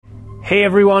Hey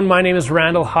everyone, my name is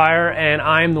Randall Heyer and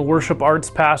I'm the worship arts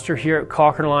pastor here at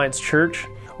Cochrane Alliance Church.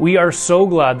 We are so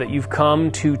glad that you've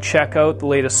come to check out the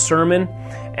latest sermon,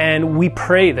 and we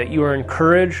pray that you are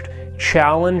encouraged,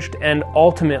 challenged, and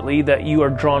ultimately that you are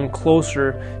drawn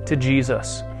closer to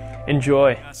Jesus.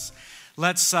 Enjoy. Yes.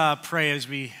 Let's pray as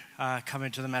we come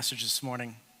into the message this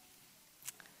morning.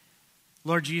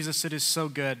 Lord Jesus, it is so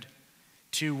good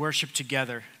to worship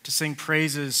together, to sing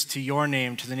praises to your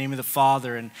name, to the name of the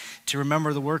Father, and to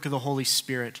remember the work of the Holy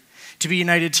Spirit, to be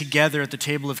united together at the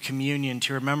table of communion,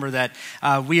 to remember that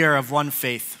we are of one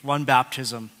faith, one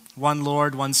baptism, one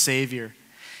Lord, one Savior.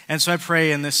 And so I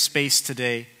pray in this space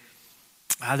today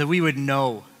that we would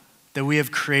know that we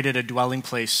have created a dwelling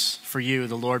place for you,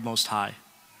 the Lord Most High.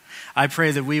 I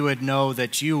pray that we would know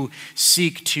that you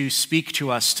seek to speak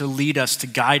to us, to lead us, to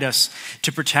guide us,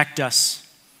 to protect us.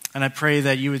 And I pray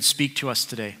that you would speak to us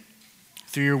today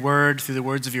through your word, through the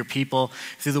words of your people,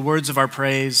 through the words of our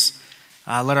praise.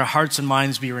 Let our hearts and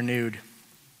minds be renewed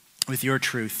with your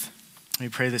truth. We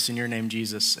pray this in your name,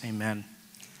 Jesus. Amen.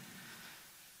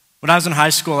 When I was in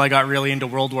high school, I got really into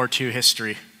World War II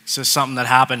history. This is something that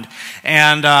happened.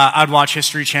 And I'd watch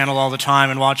History Channel all the time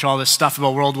and watch all this stuff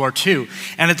about World War II.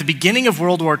 And at the beginning of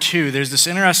World War II, there's this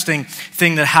interesting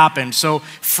thing that happened. So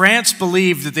France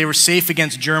believed that they were safe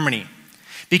against Germany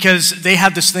because they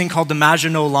had this thing called the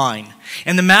Maginot Line.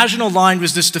 And the Maginot Line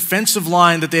was this defensive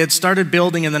line that they had started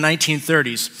building in the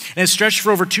 1930s. And it stretched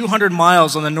for over 200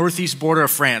 miles on the northeast border of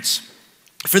France.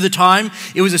 For the time,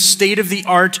 it was a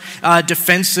state-of-the-art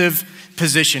defensive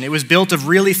position. It was built of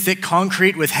really thick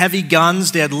concrete with heavy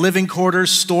guns. They had living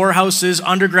quarters, storehouses,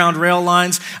 underground rail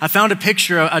lines. I found a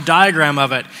picture, a diagram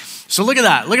of it. So look at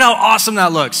that. Look at how awesome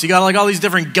that looks. You got like all these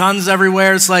different guns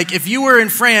everywhere. It's like if you were in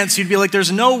France, you'd be like,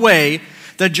 there's no way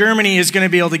that Germany is going to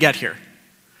be able to get here.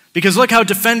 Because look how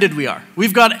defended we are.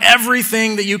 We've got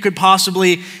everything that you could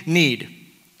possibly need.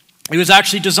 It was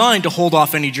actually designed to hold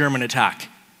off any German attack.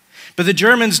 But the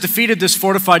Germans defeated this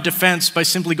fortified defense by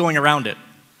simply going around it.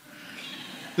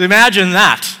 Imagine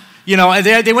that. You know,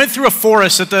 they went through a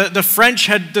forest that the French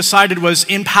had decided was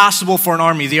impassable for an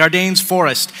army, the Ardennes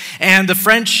forest. And the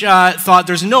French thought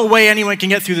there's no way anyone can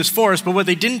get through this forest, but what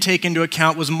they didn't take into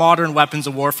account was modern weapons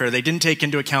of warfare. They didn't take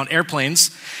into account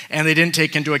airplanes, and they didn't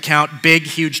take into account big,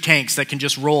 huge tanks that can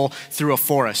just roll through a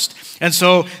forest. And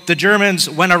so the Germans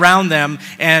went around them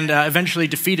and eventually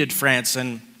defeated France,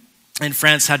 and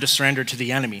France had to surrender to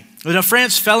the enemy. Now,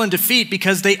 France fell in defeat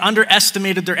because they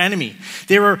underestimated their enemy.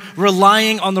 They were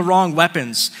relying on the wrong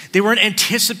weapons. They weren't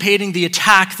anticipating the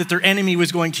attack that their enemy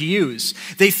was going to use.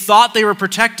 They thought they were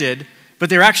protected,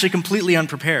 but they were actually completely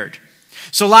unprepared.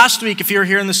 So last week, if you were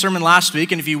here in the sermon last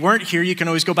week, and if you weren't here, you can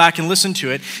always go back and listen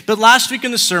to it. But last week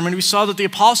in the sermon, we saw that the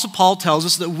Apostle Paul tells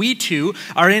us that we too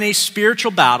are in a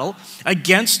spiritual battle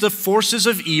against the forces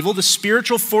of evil, the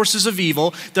spiritual forces of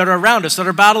evil that are around us. That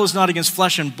our battle is not against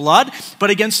flesh and blood, but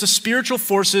against the spiritual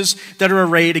forces that are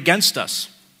arrayed against us.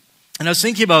 And I was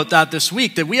thinking about that this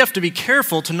week, that we have to be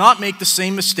careful to not make the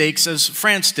same mistakes as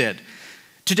France did.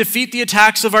 To defeat the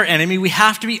attacks of our enemy, we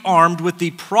have to be armed with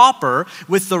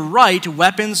the right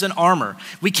weapons and armor.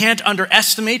 We can't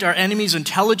underestimate our enemy's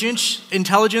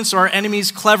intelligence or our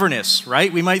enemy's cleverness,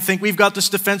 right? We might think we've got this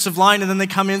defensive line and then they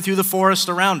come in through the forest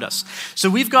around us. So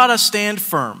we've got to stand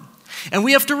firm. And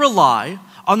we have to rely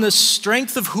on the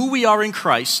strength of who we are in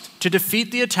Christ to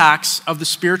defeat the attacks of the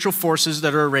spiritual forces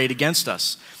that are arrayed against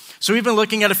us. So we've been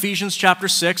looking at Ephesians chapter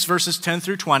 6, verses 10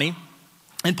 through 20.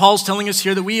 And Paul's telling us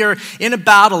here that we are in a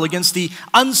battle against the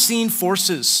unseen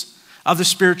forces of the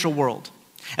spiritual world.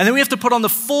 And then we have to put on the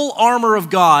full armor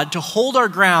of God to hold our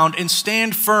ground and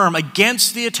stand firm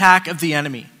against the attack of the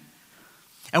enemy.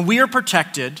 And we are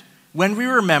protected when we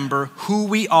remember who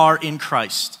we are in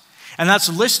Christ. And that's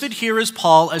listed here as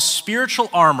Paul as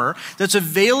spiritual armor that's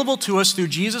available to us through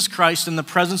Jesus Christ in the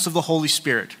presence of the Holy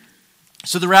Spirit.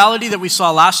 So the reality that we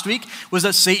saw last week was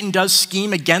that Satan does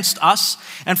scheme against us.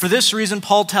 And for this reason,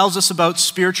 Paul tells us about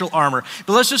spiritual armor.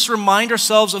 But let's just remind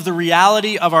ourselves of the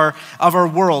reality of our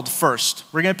world first.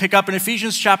 We're going to pick up in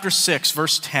Ephesians chapter 6,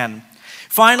 verse 10.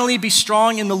 Finally, be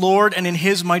strong in the Lord and in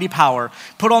his mighty power.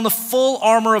 Put on the full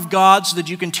armor of God so that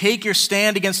you can take your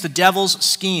stand against the devil's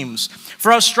schemes.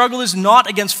 For our struggle is not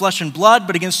against flesh and blood,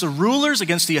 but against the rulers,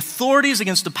 against the authorities,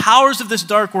 against the powers of this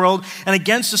dark world, and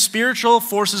against the spiritual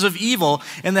forces of evil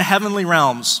in the heavenly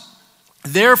realms.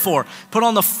 Therefore, put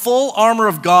on the full armor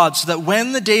of God so that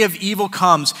when the day of evil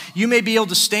comes, you may be able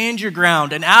to stand your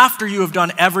ground, and after you have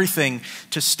done everything,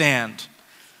 to stand.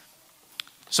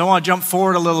 So I want to jump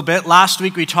forward a little bit. Last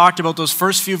week we talked about those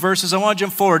first few verses. I want to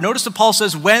jump forward. Notice that Paul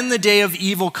says, when the day of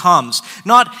evil comes.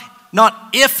 Not not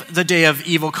if the day of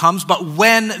evil comes, but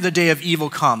when the day of evil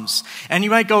comes. And you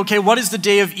might go, okay, what is the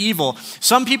day of evil?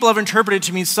 Some people have interpreted it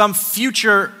to mean some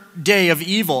future day of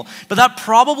evil, but that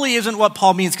probably isn't what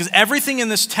Paul means, because everything in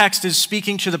this text is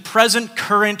speaking to the present,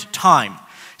 current time,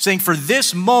 saying for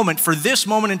this moment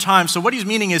in time. So what he's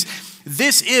meaning is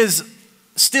this is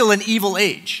still an evil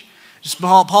age.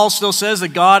 Paul still says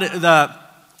that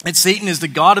Satan is the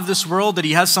god of this world, that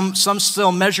he has some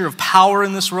still measure of power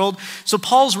in this world. So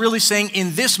Paul's really saying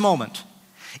in this moment,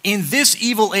 in this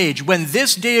evil age, when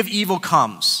this day of evil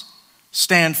comes,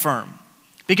 stand firm.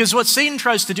 Because what Satan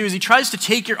tries to do is he tries to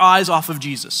take your eyes off of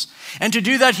Jesus. And to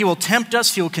do that, he will tempt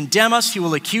us, he will condemn us, he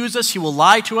will accuse us, he will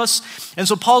lie to us. And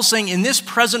so Paul's saying in this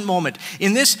present moment,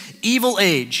 in this evil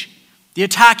age, the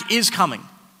attack is coming.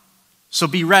 So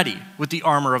be ready with the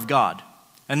armor of God.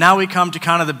 And now we come to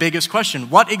kind of the biggest question.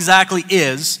 What exactly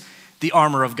is the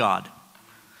armor of God?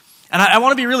 And I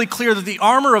want to be really clear that the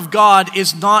armor of God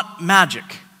is not magic.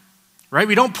 Right?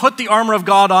 We don't put the armor of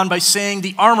God on by saying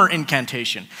the armor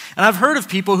incantation. And I've heard of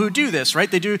people who do this,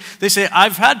 right? They say,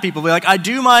 I've had people be like,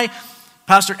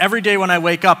 Pastor, every day when I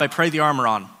wake up, I pray the armor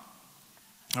on.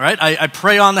 All right? I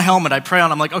pray on the helmet.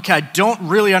 I'm like, okay, I don't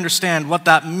really understand what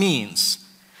that means.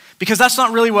 Because that's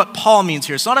not really what Paul means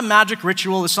here. It's not a magic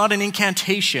ritual. It's not an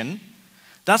incantation.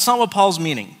 That's not what Paul's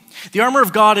meaning. The armor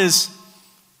of God is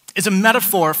a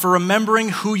metaphor for remembering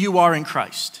who you are in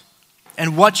Christ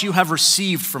and what you have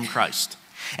received from Christ.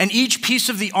 And each piece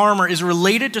of the armor is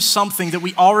related to something that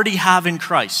we already have in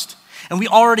Christ. And we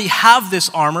already have this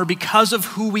armor because of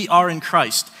who we are in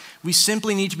Christ. We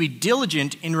simply need to be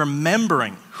diligent in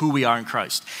remembering who we are in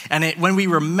Christ. And when we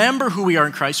remember who we are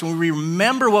in Christ, when we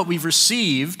remember what we've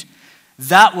received,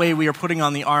 that way we are putting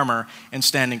on the armor and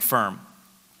standing firm.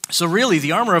 So really,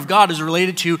 the armor of God is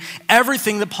related to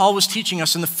everything that Paul was teaching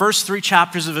us in the first 3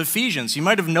 chapters of Ephesians. You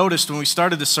might have noticed when we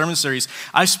started this sermon series,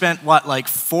 I spent,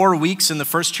 4 weeks in the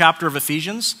first chapter of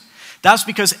Ephesians? That's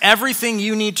because everything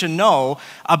you need to know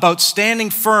about standing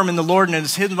firm in the Lord and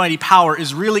His mighty power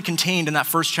is really contained in that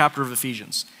first chapter of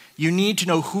Ephesians. You need to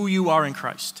know who you are in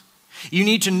Christ. You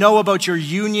need to know about your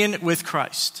union with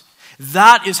Christ.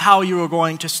 That is how you are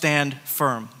going to stand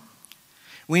firm.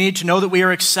 We need to know that we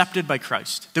are accepted by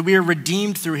Christ, that we are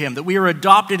redeemed through Him, that we are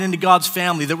adopted into God's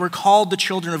family, that we're called the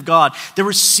children of God, that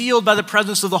we're sealed by the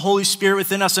presence of the Holy Spirit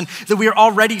within us, and that we are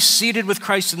already seated with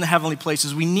Christ in the heavenly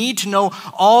places. We need to know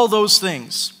all those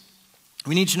things.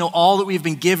 We need to know all that we've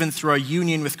been given through our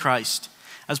union with Christ.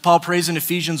 As Paul prays in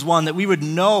Ephesians 1, that we would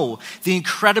know the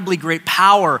incredibly great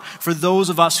power for those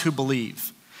of us who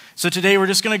believe. So today we're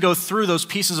just going to go through those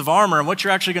pieces of armor, and what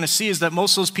you're actually going to see is that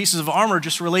most of those pieces of armor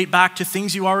just relate back to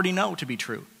things you already know to be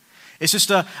true. It's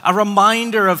just a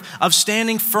reminder of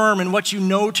standing firm in what you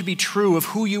know to be true of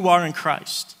who you are in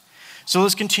Christ. So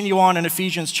let's continue on in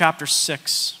Ephesians chapter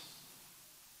 6.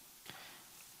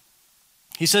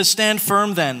 He says, "Stand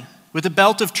firm then, with the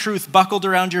belt of truth buckled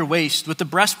around your waist, with the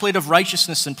breastplate of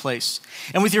righteousness in place,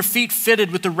 and with your feet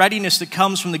fitted with the readiness that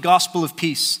comes from the gospel of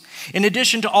peace. In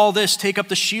addition to all this, take up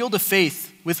the shield of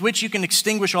faith, with which you can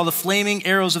extinguish all the flaming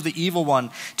arrows of the evil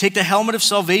one. Take the helmet of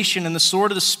salvation and the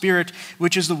sword of the Spirit,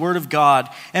 which is the word of God,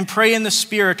 and pray in the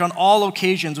Spirit on all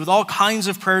occasions with all kinds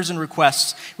of prayers and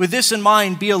requests. With this in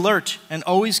mind, be alert and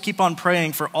always keep on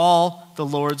praying for all the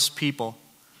Lord's people."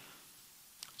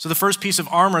 So the first piece of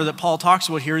armor that Paul talks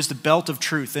about here is the belt of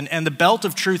truth. And the belt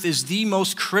of truth is the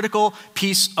most critical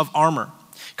piece of armor.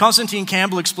 Constantine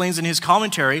Campbell explains in his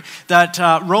commentary that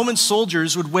Roman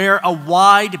soldiers would wear a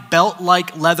wide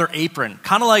belt-like leather apron.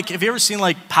 Kind of like, have you ever seen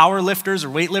like power lifters or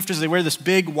weightlifters? They wear this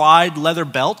big, wide leather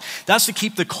belt. That's to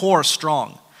keep the core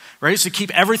strong. Right? It's to keep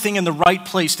everything in the right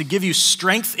place, to give you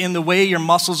strength in the way your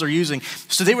muscles are using.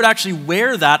 So they would actually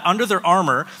wear that under their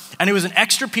armor, and it was an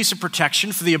extra piece of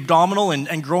protection for the abdominal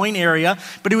and groin area,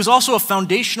 but it was also a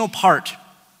foundational part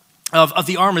of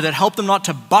the armor that helped them not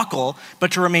to buckle,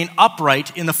 but to remain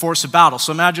upright in the force of battle.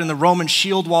 So imagine the Roman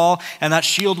shield wall, and that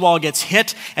shield wall gets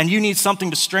hit, and you need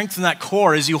something to strengthen that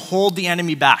core as you hold the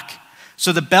enemy back.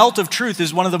 So the belt of truth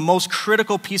is one of the most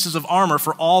critical pieces of armor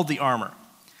for all the armor.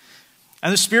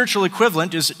 And the spiritual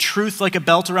equivalent is truth like a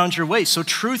belt around your waist. So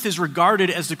truth is regarded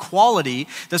as the quality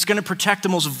that's going to protect the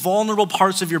most vulnerable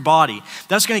parts of your body.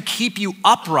 That's going to keep you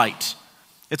upright.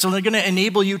 It's only going to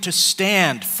enable you to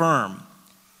stand firm.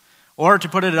 Or to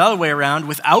put it the other way around,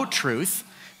 without truth,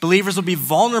 believers will be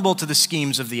vulnerable to the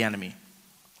schemes of the enemy.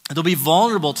 They'll be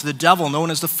vulnerable to the devil,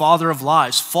 known as the father of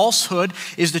lies. Falsehood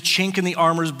is the chink in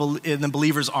the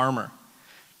believer's armor.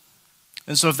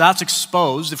 And so if that's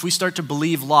exposed, if we start to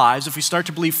believe lies, if we start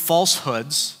to believe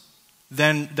falsehoods,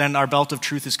 then our belt of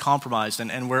truth is compromised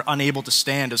and we're unable to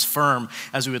stand as firm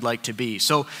as we would like to be.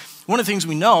 So one of the things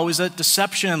we know is that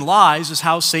deception and lies is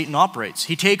how Satan operates.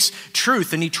 He takes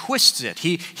truth and he twists it.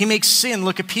 He makes sin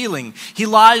look appealing. He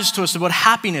lies to us about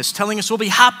happiness, telling us we'll be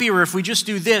happier if we just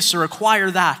do this or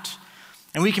acquire that.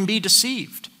 And we can be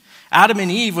deceived. Adam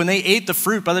and Eve, when they ate the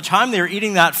fruit, by the time they were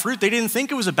eating that fruit, they didn't think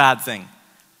it was a bad thing.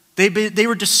 They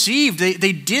were deceived.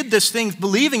 They did this thing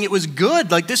believing it was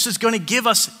good. Like, this is going to give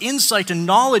us insight and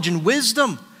knowledge and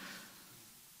wisdom.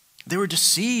 They were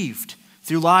deceived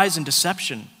through lies and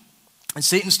deception. And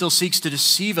Satan still seeks to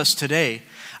deceive us today.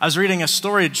 I was reading a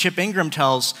story that Chip Ingram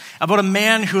tells about a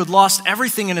man who had lost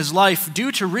everything in his life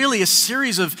due to really a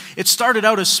series of, it started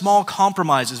out as small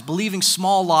compromises, believing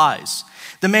small lies.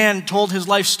 The man told his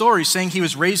life story, saying he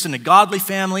was raised in a godly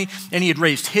family, and he had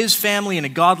raised his family in a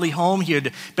godly home. He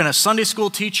had been a Sunday school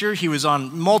teacher. He was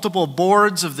on multiple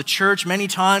boards of the church many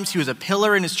times. He was a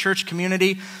pillar in his church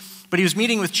community. But he was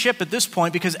meeting with Chip at this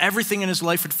point because everything in his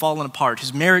life had fallen apart.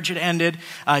 His marriage had ended.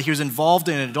 He was involved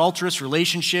in an adulterous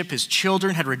relationship. His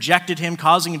children had rejected him,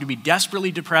 causing him to be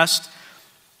desperately depressed.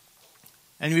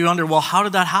 And we wonder, well, how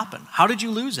did that happen? How did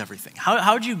you lose everything?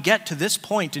 How did you get to this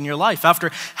point in your life after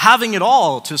having it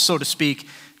all, to so to speak,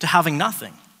 to having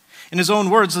nothing? In his own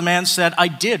words, the man said, I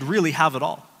did really have it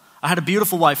all. I had a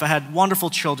beautiful wife. I had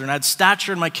wonderful children. I had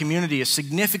stature in my community, a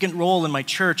significant role in my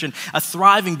church, and a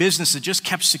thriving business that just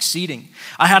kept succeeding.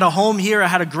 I had a home here. I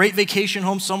had a great vacation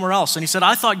home somewhere else. And he said,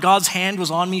 I thought God's hand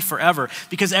was on me forever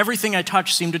because everything I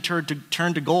touched seemed to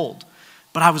turn to gold.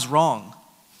 But I was wrong.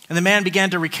 And the man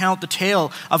began to recount the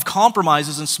tale of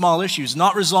compromises and small issues,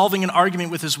 not resolving an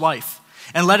argument with his wife,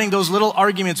 and letting those little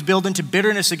arguments build into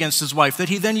bitterness against his wife that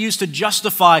he then used to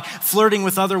justify flirting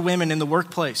with other women in the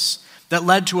workplace that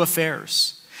led to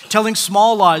affairs, telling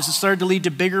small lies that started to lead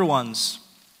to bigger ones.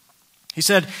 He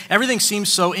said, everything seemed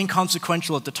so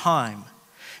inconsequential at the time,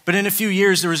 but in a few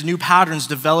years there was new patterns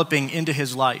developing into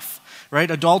his life. Right?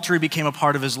 Adultery became a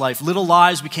part of his life. Little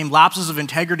lies became lapses of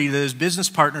integrity that his business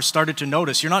partners started to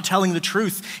notice. You're not telling the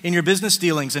truth in your business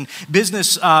dealings, and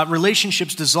business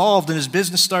relationships dissolved, and his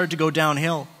business started to go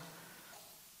downhill.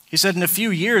 He said, in a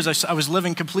few years, I was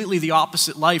living completely the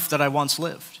opposite life that I once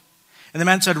lived. And the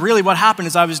man said, really what happened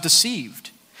is I was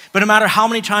deceived. But no matter how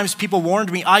many times people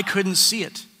warned me, I couldn't see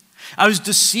it. I was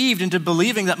deceived into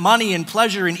believing that money and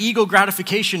pleasure and ego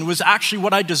gratification was actually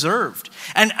what I deserved.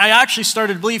 And I actually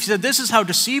started to believe, he said, this is how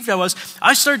deceived I was.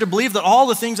 I started to believe that all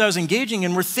the things I was engaging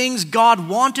in were things God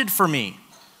wanted for me.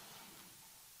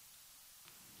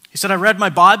 He said, I read my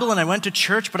Bible and I went to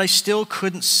church, but I still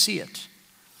couldn't see it.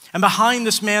 And behind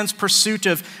this man's pursuit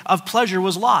of pleasure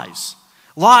was lies.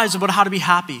 Lies about how to be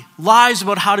happy. Lies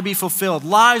about how to be fulfilled.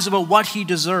 Lies about what he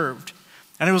deserved.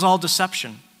 And it was all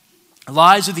deception.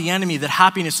 Lies of the enemy that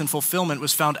happiness and fulfillment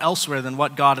was found elsewhere than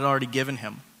what God had already given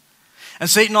him. And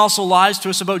Satan also lies to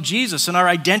us about Jesus and our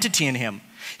identity in him.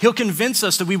 He'll convince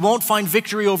us that we won't find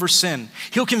victory over sin.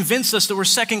 He'll convince us that we're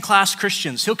second-class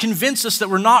Christians. He'll convince us that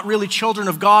we're not really children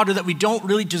of God or that we don't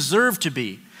really deserve to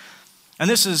be. And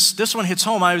this one hits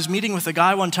home. I was meeting with a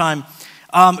guy one time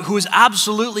who was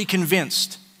absolutely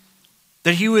convinced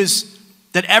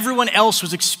that everyone else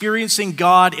was experiencing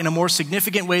God in a more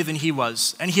significant way than he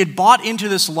was. And he had bought into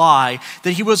this lie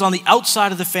that he was on the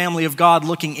outside of the family of God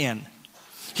looking in.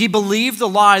 He believed the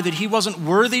lie that he wasn't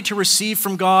worthy to receive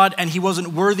from God and he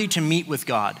wasn't worthy to meet with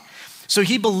God. So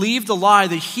he believed the lie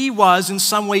that he was in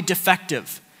some way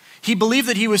defective. He believed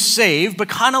that he was saved, but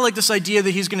kind of like this idea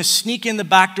that he's going to sneak in the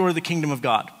back door of the kingdom of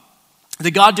God.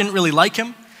 That God didn't really like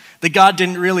him, that God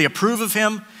didn't really approve of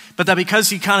him, but that because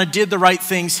he kind of did the right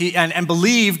things and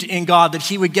believed in God, that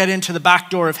he would get into the back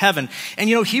door of heaven. And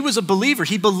he was a believer.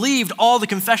 He believed all the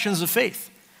confessions of faith.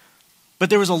 But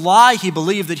there was a lie he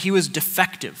believed, that he was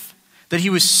defective, that he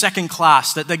was second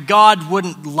class, that God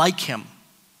wouldn't like him.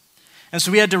 And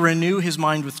so we had to renew his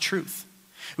mind with truth.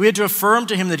 We had to affirm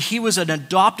to him that he was an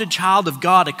adopted child of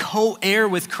God, a co-heir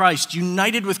with Christ,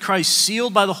 united with Christ,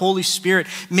 sealed by the Holy Spirit,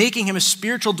 making him a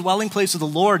spiritual dwelling place of the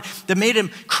Lord that made him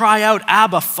cry out,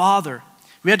 Abba, Father.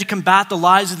 We had to combat the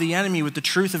lies of the enemy with the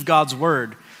truth of God's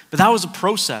word. But that was a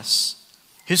process.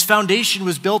 His foundation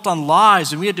was built on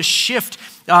lies, and we had to shift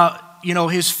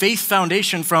his faith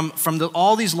foundation from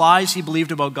all these lies he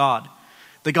believed about God.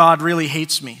 That God really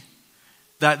hates me.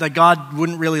 That God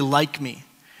wouldn't really like me.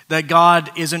 That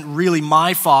God isn't really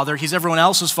my father. He's everyone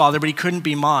else's father, but he couldn't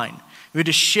be mine. We had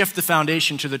to shift the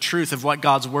foundation to the truth of what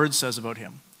God's word says about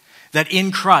him. That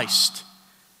in Christ,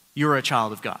 you are a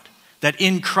child of God. That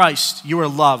in Christ, you are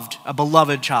loved, a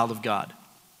beloved child of God.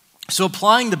 So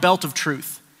applying the belt of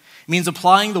truth means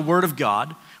applying the word of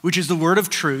God, which is the word of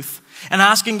truth, and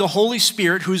asking the Holy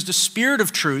Spirit, who is the Spirit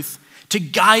of truth, to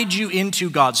guide you into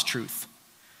God's truth.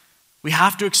 We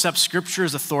have to accept Scripture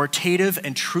as authoritative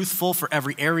and truthful for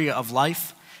every area of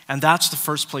life, and that's the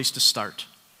first place to start.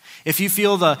 If you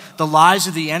feel the lies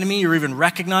of the enemy or even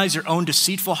recognize your own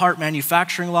deceitful heart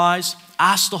manufacturing lies,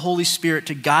 ask the Holy Spirit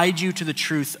to guide you to the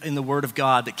truth in the Word of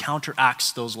God that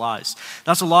counteracts those lies.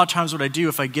 That's a lot of times what I do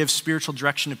if I give spiritual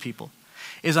direction to people,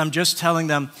 is I'm just telling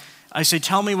them, I say,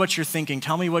 tell me what you're thinking,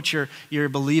 tell me what you're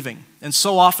believing. And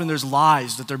so often there's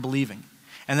lies that they're believing.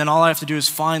 And then all I have to do is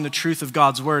find the truth of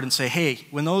God's Word and say, hey,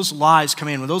 when those lies come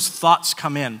in, when those thoughts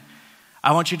come in,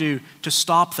 I want you to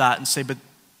stop that and say, but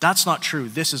that's not true.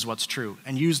 This is what's true.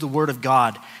 And use the Word of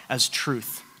God as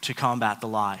truth to combat the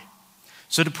lie.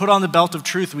 So to put on the belt of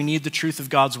truth, we need the truth of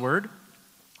God's Word.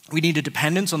 We need a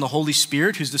dependence on the Holy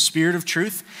Spirit, who's the Spirit of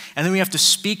truth. And then we have to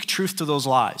speak truth to those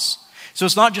lies. So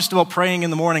it's not just about praying in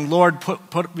the morning, Lord,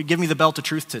 give me the belt of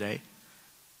truth today.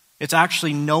 It's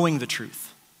actually knowing the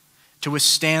truth to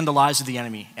withstand the lies of the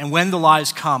enemy. And when the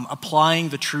lies come, applying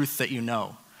the truth that you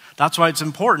know. That's why it's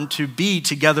important to be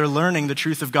together learning the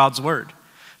truth of God's Word,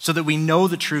 so that we know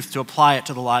the truth to apply it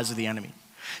to the lies of the enemy.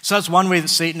 So that's one way that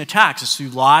Satan attacks, is through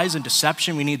lies and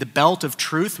deception. We need the belt of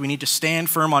truth. We need to stand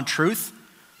firm on truth.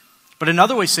 But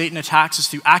another way Satan attacks is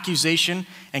through accusation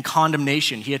and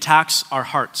condemnation. He attacks our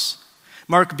hearts.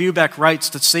 Mark Bubeck writes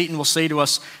that Satan will say to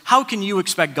us, how can you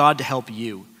expect God to help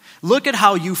you? Look at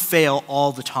how you fail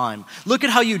all the time. Look at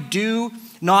how you do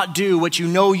not do what you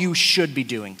know you should be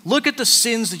doing. Look at the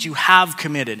sins that you have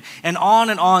committed. And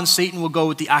on Satan will go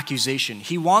with the accusation.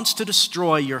 He wants to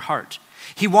destroy your heart.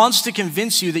 He wants to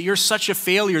convince you that you're such a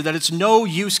failure that it's no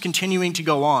use continuing to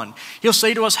go on. He'll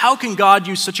say to us, how can God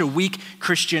use such a weak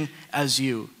Christian as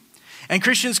you? And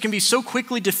Christians can be so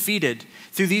quickly defeated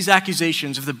through these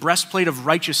accusations if the breastplate of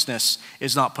righteousness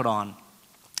is not put on.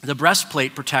 The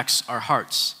breastplate protects our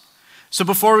hearts. So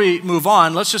before we move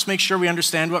on, let's just make sure we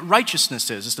understand what righteousness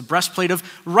is. It's the breastplate of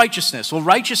righteousness. Well,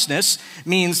 righteousness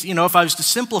means, if I was to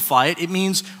simplify it, it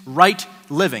means right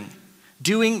living,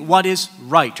 doing what is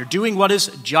right or doing what is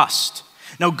just.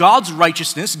 Now, God's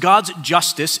righteousness, God's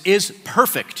justice is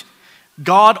perfect.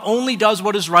 God only does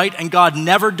what is right, and God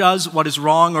never does what is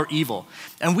wrong or evil.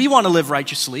 And we want to live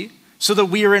righteously so that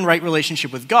we are in right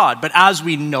relationship with God. But as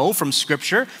we know from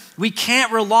Scripture, we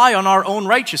can't rely on our own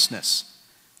righteousness,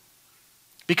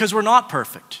 because we're not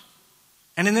perfect.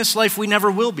 And in this life, we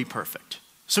never will be perfect.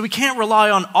 So we can't rely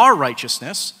on our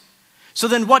righteousness. So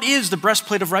then what is the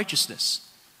breastplate of righteousness?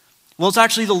 Well, it's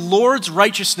actually the Lord's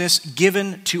righteousness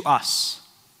given to us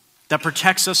that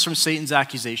protects us from Satan's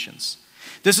accusations.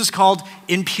 This is called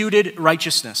imputed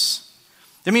righteousness.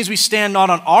 That means we stand not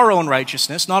on our own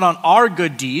righteousness, not on our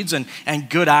good deeds and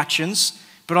good actions,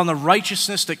 but on the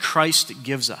righteousness that Christ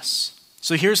gives us.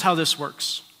 So here's how this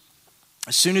works.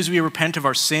 As soon as we repent of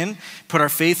our sin, put our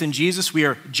faith in Jesus, we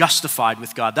are justified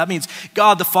with God. That means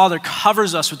God the Father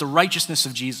covers us with the righteousness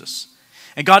of Jesus.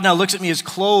 And God now looks at me as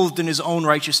clothed in his own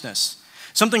righteousness.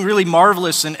 Something really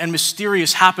marvelous and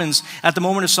mysterious happens at the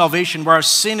moment of salvation where our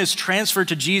sin is transferred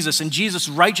to Jesus and Jesus'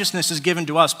 righteousness is given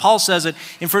to us. Paul says it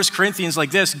in 1 Corinthians like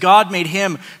this, God made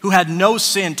him who had no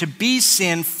sin to be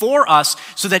sin for us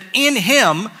so that in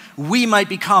him we might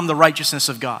become the righteousness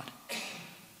of God.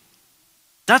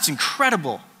 That's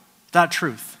incredible, that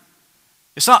truth.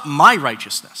 It's not my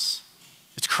righteousness.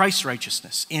 It's Christ's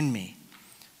righteousness in me.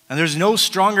 And there's no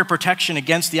stronger protection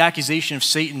against the accusation of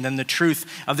Satan than the truth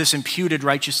of this imputed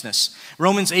righteousness.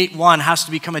 Romans 8:1 has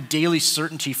to become a daily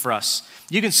certainty for us.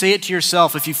 You can say it to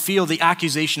yourself if you feel the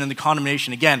accusation and the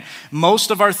condemnation. Again,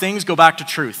 most of our things go back to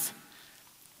truth,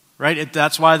 right?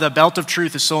 That's why the belt of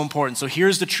truth is so important. So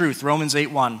here's the truth, Romans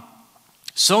 8:1.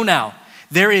 So now,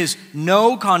 there is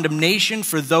no condemnation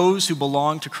for those who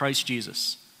belong to Christ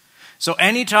Jesus. So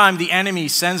anytime the enemy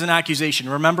sends an accusation,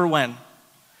 remember when?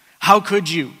 How could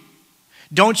you?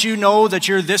 Don't you know that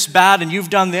you're this bad and you've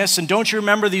done this? And don't you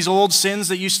remember these old sins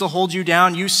that used to hold you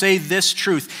down? You say this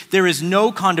truth. There is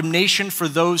no condemnation for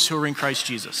those who are in Christ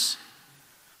Jesus.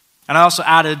 And I also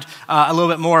added a little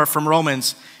bit more from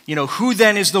Romans. Who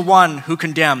then is the one who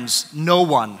condemns? No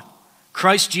one.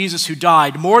 Christ Jesus, who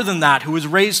died, more than that, who was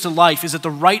raised to life, is at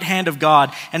the right hand of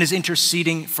God and is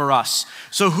interceding for us.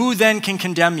 So who then can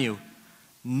condemn you?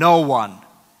 No one.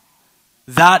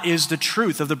 That is the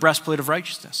truth of the breastplate of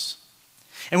righteousness.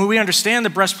 And when we understand the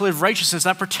breastplate of righteousness,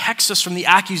 that protects us from the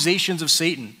accusations of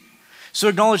Satan. So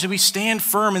acknowledge that we stand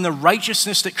firm in the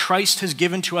righteousness that Christ has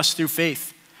given to us through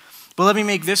faith. But let me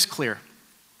make this clear.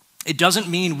 It doesn't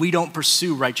mean we don't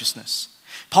pursue righteousness.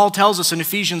 Paul tells us in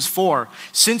Ephesians 4,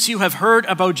 since you have heard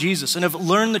about Jesus and have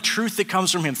learned the truth that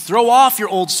comes from him, throw off your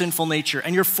old sinful nature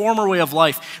and your former way of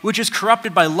life, which is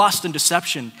corrupted by lust and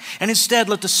deception. And instead,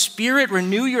 let the Spirit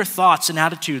renew your thoughts and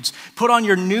attitudes. Put on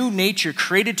your new nature,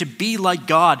 created to be like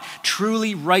God,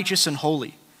 truly righteous and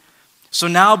holy. So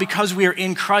now, because we are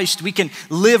in Christ, we can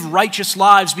live righteous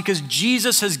lives because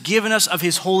Jesus has given us of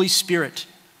his Holy Spirit.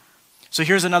 So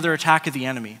here's another attack of the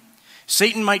enemy.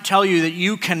 Satan might tell you that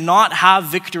you cannot have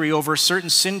victory over a certain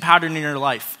sin pattern in your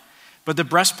life, but the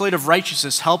breastplate of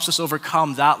righteousness helps us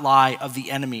overcome that lie of the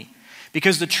enemy.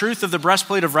 Because the truth of the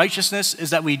breastplate of righteousness is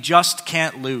that we just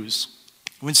can't lose.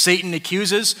 When Satan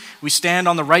accuses, we stand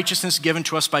on the righteousness given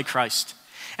to us by Christ.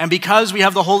 And because we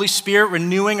have the Holy Spirit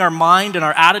renewing our mind and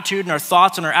our attitude and our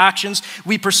thoughts and our actions,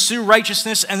 we pursue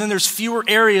righteousness, and then there's fewer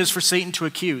areas for Satan to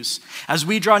accuse. As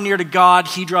we draw near to God,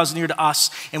 he draws near to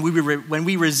us, and when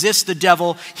we resist the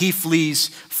devil, he flees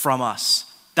from us.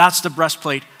 That's the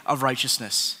breastplate of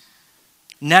righteousness.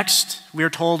 Next, we are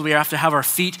told we have to have our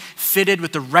feet fitted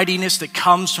with the readiness that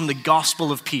comes from the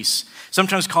gospel of peace,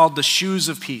 sometimes called the shoes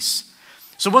of peace.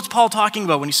 So what's Paul talking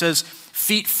about when he says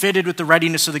feet fitted with the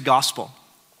readiness of the gospel?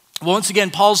 Well, once again,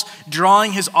 Paul's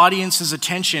drawing his audience's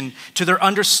attention to their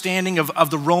understanding of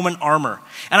the Roman armor.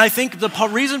 And I think the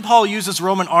reason Paul uses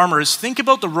Roman armor is think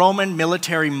about the Roman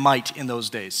military might in those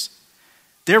days.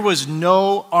 There was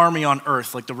no army on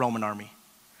earth like the Roman army.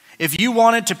 If you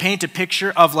wanted to paint a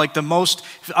picture of like the most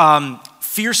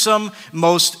fearsome,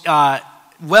 most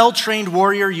well-trained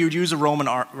warrior, you'd use a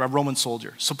Roman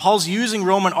soldier. So Paul's using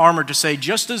Roman armor to say,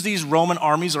 just as these Roman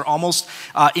armies are almost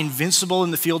invincible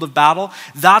in the field of battle,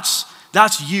 that's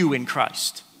you in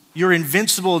Christ. You're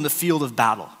invincible in the field of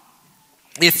battle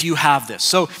if you have this.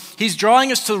 So he's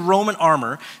drawing us to Roman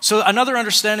armor. So another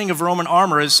understanding of Roman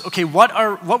armor is, okay, what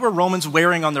were Romans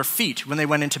wearing on their feet when they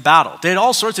went into battle? They had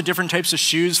all sorts of different types of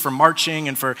shoes for marching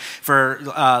and for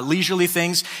leisurely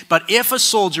things. But if a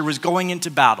soldier was going into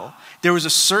battle, there was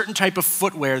a certain type of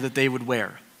footwear that they would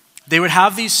wear. They would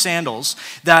have these sandals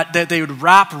that they would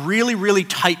wrap really, really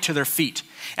tight to their feet.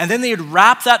 And then they would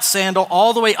wrap that sandal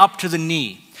all the way up to the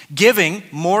knee, giving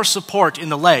more support in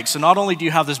the legs. So not only do you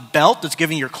have this belt that's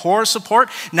giving your core support,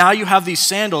 now you have these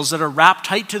sandals that are wrapped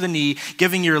tight to the knee,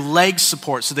 giving your legs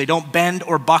support so they don't bend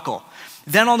or buckle.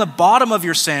 Then on the bottom of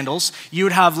your sandals, you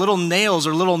would have little nails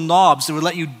or little knobs that would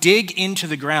let you dig into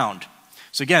the ground.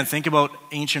 So again, think about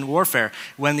ancient warfare.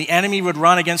 When the enemy would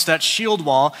run against that shield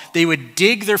wall, they would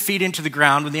dig their feet into the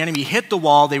ground. When the enemy hit the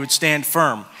wall, they would stand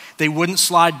firm. They wouldn't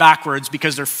slide backwards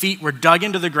because their feet were dug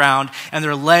into the ground and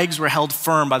their legs were held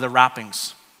firm by the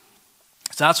wrappings.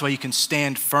 So that's why you can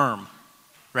stand firm,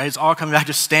 right? It's all coming back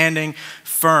to standing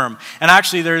firm. And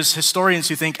actually, there's historians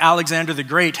who think Alexander the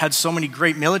Great had so many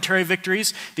great military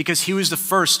victories because he was the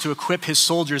first to equip his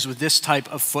soldiers with this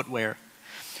type of footwear.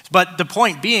 But the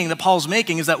point being that Paul's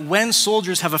making is that when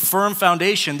soldiers have a firm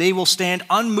foundation, they will stand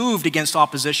unmoved against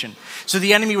opposition. So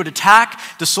the enemy would attack,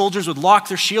 the soldiers would lock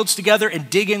their shields together and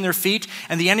dig in their feet,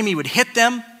 and the enemy would hit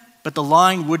them, but the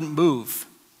line wouldn't move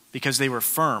because they were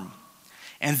firm.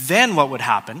 And then what would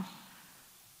happen?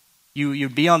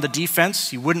 You'd be on the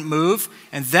defense, you wouldn't move,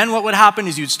 and then what would happen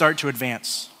is you'd start to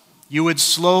advance. You would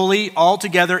slowly, all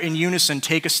together in unison,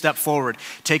 take a step forward,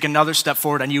 take another step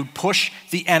forward, and you'd push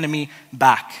the enemy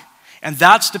back. And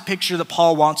that's the picture that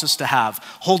Paul wants us to have,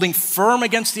 holding firm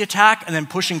against the attack and then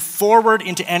pushing forward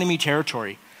into enemy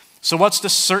territory. So what's the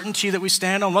certainty that we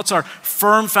stand on? What's our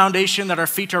firm foundation that our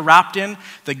feet are wrapped in?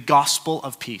 The gospel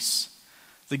of peace.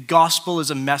 The gospel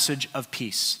is a message of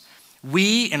peace.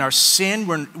 We, in our sin,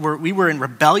 we were in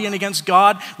rebellion against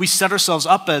God. We set ourselves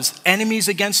up as enemies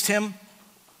against him.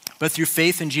 But through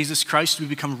faith in Jesus Christ, we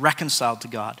become reconciled to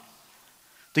God.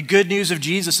 The good news of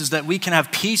Jesus is that we can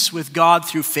have peace with God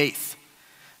through faith.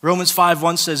 Romans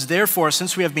 5:1 says, therefore,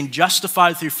 since we have been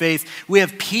justified through faith, we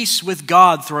have peace with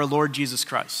God through our Lord Jesus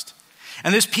Christ.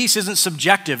 And this peace isn't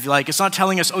subjective. Like, it's not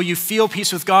telling us, oh, you feel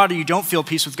peace with God or you don't feel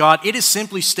peace with God. It is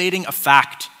simply stating a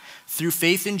fact. Through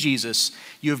faith in Jesus,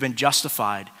 you have been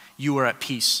justified. You are at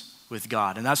peace with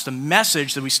God. And that's the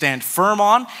message that we stand firm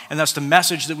on, and that's the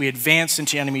message that we advance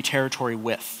into enemy territory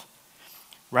with.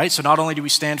 Right? So not only do we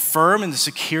stand firm in the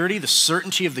security, the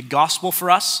certainty of the gospel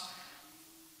for us,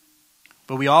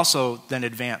 but we also then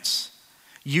advance.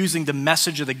 Using the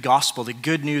message of the gospel, the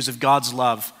good news of God's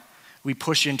love, we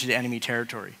push into the enemy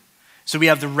territory. So we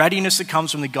have the readiness that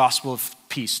comes from the gospel of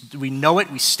peace. We know it,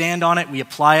 we stand on it, we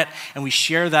apply it, and we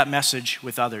share that message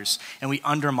with others, and we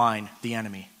undermine the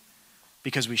enemy.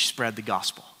 Because we spread the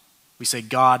gospel. We say,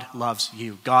 God loves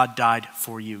you. God died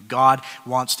for you. God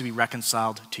wants to be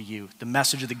reconciled to you. The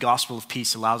message of the gospel of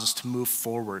peace allows us to move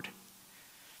forward.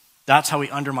 That's how we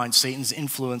undermine Satan's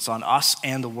influence on us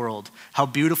and the world. How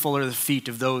beautiful are the feet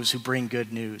of those who bring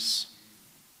good news.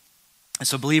 And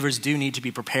so believers do need to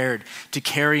be prepared to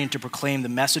carry and to proclaim the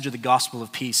message of the gospel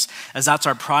of peace, as that's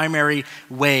our primary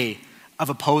way of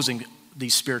opposing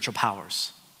these spiritual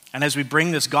powers. And as we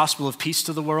bring this gospel of peace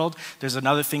to the world, there's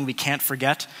another thing we can't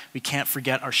forget. We can't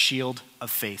forget our shield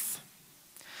of faith.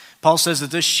 Paul says that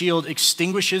this shield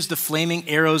extinguishes the flaming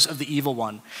arrows of the evil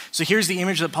one. So here's the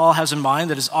image that Paul has in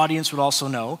mind that his audience would also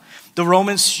know. The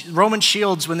Roman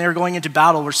shields, when they were going into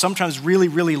battle, were sometimes really,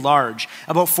 really large,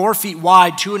 about 4 feet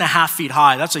wide, 2.5 feet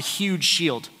high. That's a huge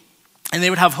shield. And they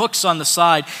would have hooks on the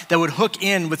side that would hook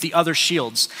in with the other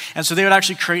shields. And so they would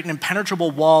actually create an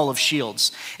impenetrable wall of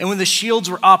shields. And when the shields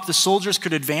were up, the soldiers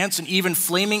could advance, and even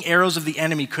flaming arrows of the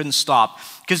enemy couldn't stop.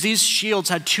 Because these shields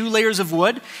had 2 layers of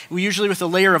wood, usually with a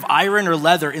layer of iron or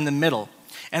leather in the middle.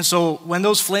 And so when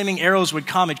those flaming arrows would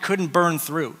come, it couldn't burn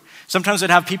through. Sometimes they'd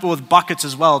have people with buckets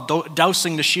as well,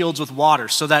 dousing the shields with water,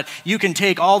 so that you can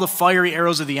take all the fiery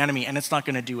arrows of the enemy, and it's not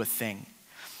going to do a thing.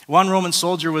 One Roman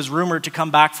soldier was rumored to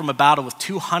come back from a battle with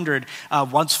 200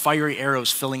 once fiery arrows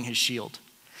filling his shield.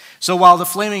 So while the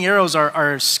flaming arrows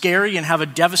are scary and have a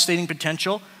devastating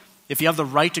potential, if you have the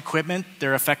right equipment,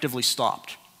 they're effectively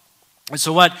stopped. And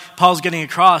so what Paul's getting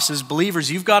across is,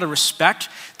 believers, you've got to respect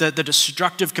the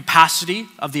destructive capacity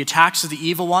of the attacks of the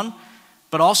evil one,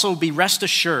 but also be rest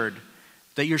assured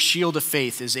that your shield of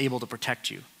faith is able to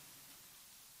protect you.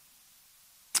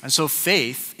 And so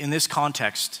faith, in this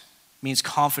context, means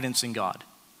confidence in God,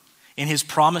 in his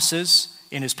promises,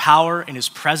 in his power, in his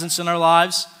presence in our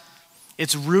lives.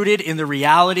 It's rooted in the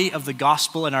reality of the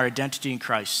gospel and our identity in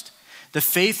Christ. The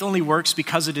faith only works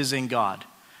because it is in God.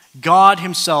 God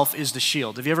himself is the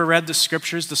shield. Have you ever read the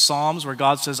scriptures, the Psalms, where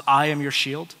God says, I am your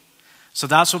shield? So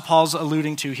that's what Paul's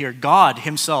alluding to here. God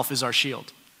himself is our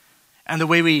shield. And the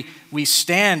way we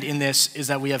stand in this is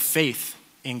that we have faith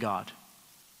in God.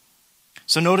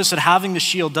 So notice that having the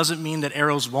shield doesn't mean that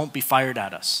arrows won't be fired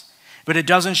at us, but it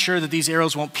does ensure that these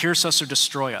arrows won't pierce us or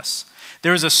destroy us.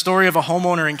 There is a story of a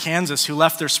homeowner in Kansas who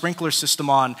left their sprinkler system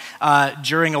on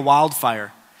during a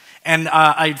wildfire. And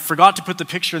I forgot to put the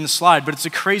picture in the slide, but it's a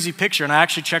crazy picture, and I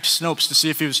actually checked Snopes to see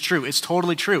if it was true. It's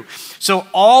totally true. So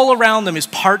all around them is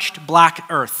parched black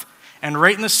earth, and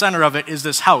right in the center of it is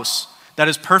this house that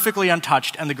is perfectly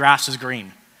untouched, and the grass is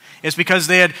green. It's because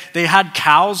they had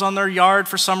cows on their yard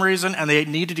for some reason, and they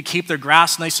needed to keep their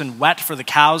grass nice and wet for the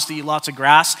cows to eat lots of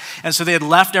grass. And so they had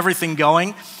left everything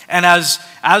going. And as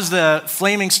the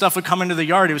flaming stuff would come into the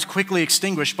yard, it was quickly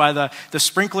extinguished by the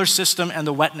sprinkler system and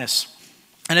the wetness.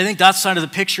 And I think that's kind of the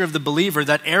picture of the believer,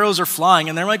 that arrows are flying,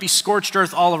 and there might be scorched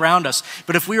earth all around us.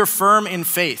 But if we are firm in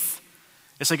faith,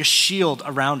 it's like a shield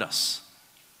around us.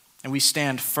 And we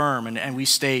stand firm and we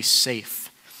stay safe.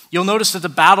 You'll notice that the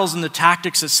battles and the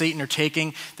tactics that Satan are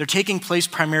taking, they're taking place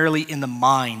primarily in the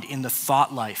mind, in the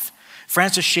thought life.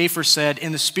 Francis Schaeffer said,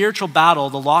 in the spiritual battle,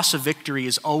 the loss of victory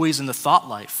is always in the thought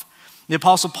life. The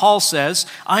Apostle Paul says,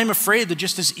 I am afraid that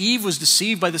just as Eve was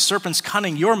deceived by the serpent's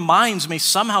cunning, your minds may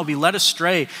somehow be led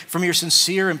astray from your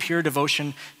sincere and pure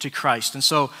devotion to Christ. And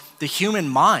so the human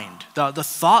mind, the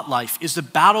thought life, is the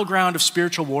battleground of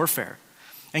spiritual warfare.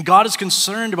 And God is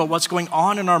concerned about what's going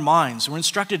on in our minds. We're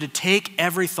instructed to take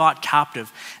every thought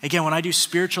captive. Again, when I do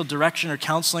spiritual direction or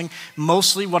counseling,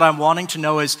 mostly what I'm wanting to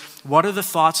know is, what are the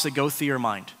thoughts that go through your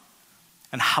mind?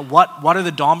 And what are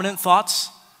the dominant thoughts?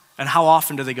 And how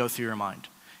often do they go through your mind?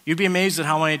 You'd be amazed at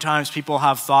how many times people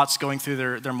have thoughts going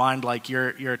through their mind like,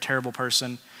 you're a terrible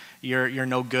person, you're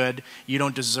no good, you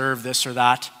don't deserve this or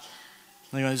that.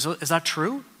 And you go, is that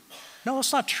true? No,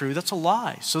 it's not true. That's a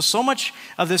lie. So much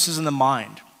of this is in the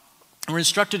mind. And we're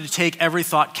instructed to take every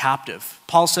thought captive.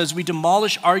 Paul says we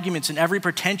demolish arguments and every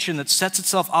pretension that sets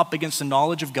itself up against the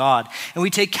knowledge of God. And we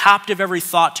take captive every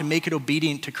thought to make it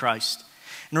obedient to Christ.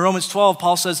 In Romans 12,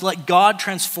 Paul says, let God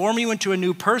transform you into a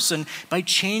new person by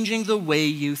changing the way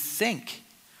you think.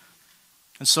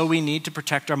 And so we need to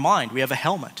protect our mind. We have a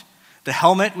helmet. The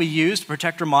helmet we use to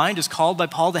protect our mind is called by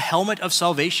Paul the helmet of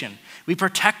salvation. We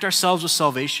protect ourselves with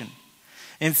salvation.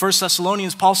 In 1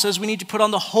 Thessalonians, Paul says we need to put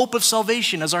on the hope of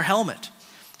salvation as our helmet.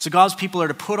 So God's people are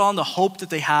to put on the hope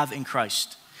that they have in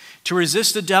Christ. To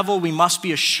resist the devil, we must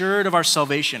be assured of our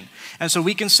salvation. And so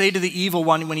we can say to the evil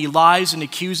one when he lies and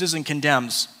accuses and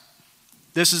condemns,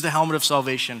 this is the helmet of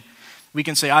salvation. We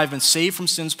can say, I have been saved from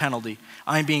sin's penalty.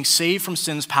 I am being saved from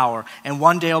sin's power. And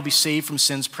one day I'll be saved from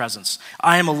sin's presence.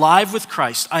 I am alive with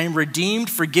Christ. I am redeemed,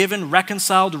 forgiven,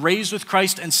 reconciled, raised with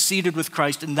Christ, and seated with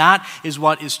Christ. And that is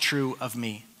what is true of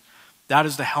me. That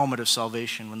is the helmet of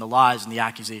salvation when the lies and the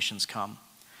accusations come.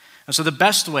 And so the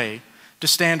best way To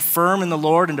stand firm in the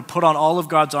Lord and to put on all of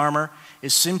God's armor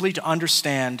is simply to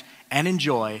understand and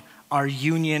enjoy our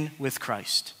union with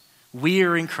Christ. We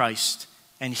are in Christ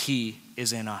and he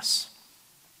is in us.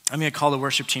 I'm going to call the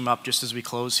worship team up just as we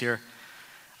close here.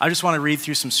 I just want to read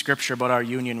through some scripture about our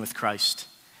union with Christ.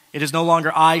 It is no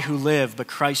longer I who live, but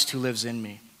Christ who lives in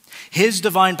me. His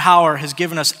divine power has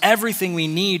given us everything we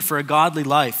need for a godly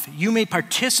life. You may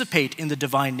participate in the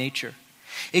divine nature.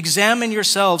 Examine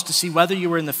yourselves to see whether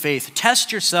you are in the faith.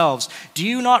 Test yourselves. Do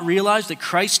you not realize that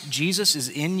Christ Jesus is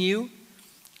in you?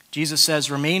 Jesus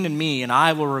says, remain in me and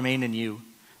I will remain in you.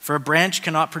 For a branch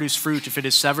cannot produce fruit if it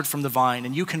is severed from the vine,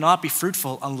 and you cannot be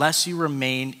fruitful unless you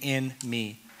remain in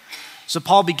me. So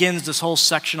Paul begins this whole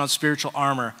section on spiritual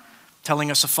armor, telling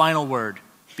us a final word.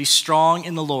 Be strong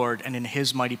in the Lord and in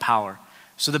his mighty power.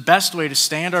 So the best way to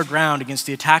stand our ground against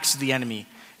the attacks of the enemy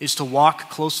is to walk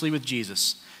closely with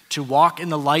Jesus, to walk in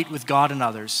the light with God and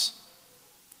others.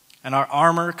 And our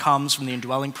armor comes from the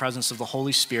indwelling presence of the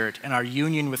Holy Spirit and our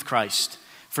union with Christ.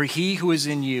 For he who is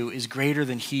in you is greater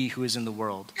than he who is in the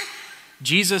world.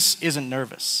 Jesus isn't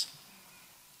nervous.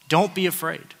 Don't be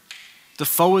afraid. The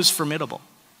foe is formidable,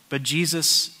 but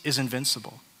Jesus is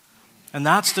invincible. And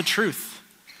that's the truth.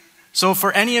 So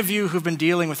for any of you who've been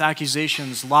dealing with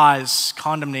accusations, lies,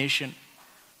 condemnation,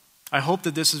 I hope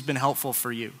that this has been helpful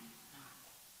for you.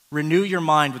 Renew your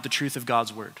mind with the truth of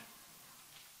God's word.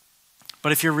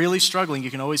 But if you're really struggling,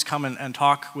 you can always come and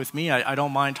talk with me. I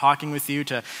don't mind talking with you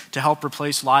to help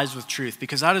replace lies with truth,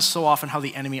 because that is so often how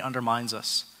the enemy undermines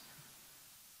us.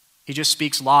 He just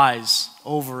speaks lies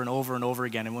over and over and over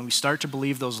again. And when we start to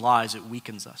believe those lies, it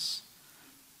weakens us.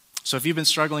 So if you've been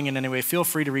struggling in any way, feel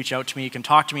free to reach out to me. You can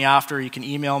talk to me after. You can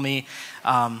email me.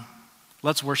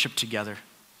 Let's worship together.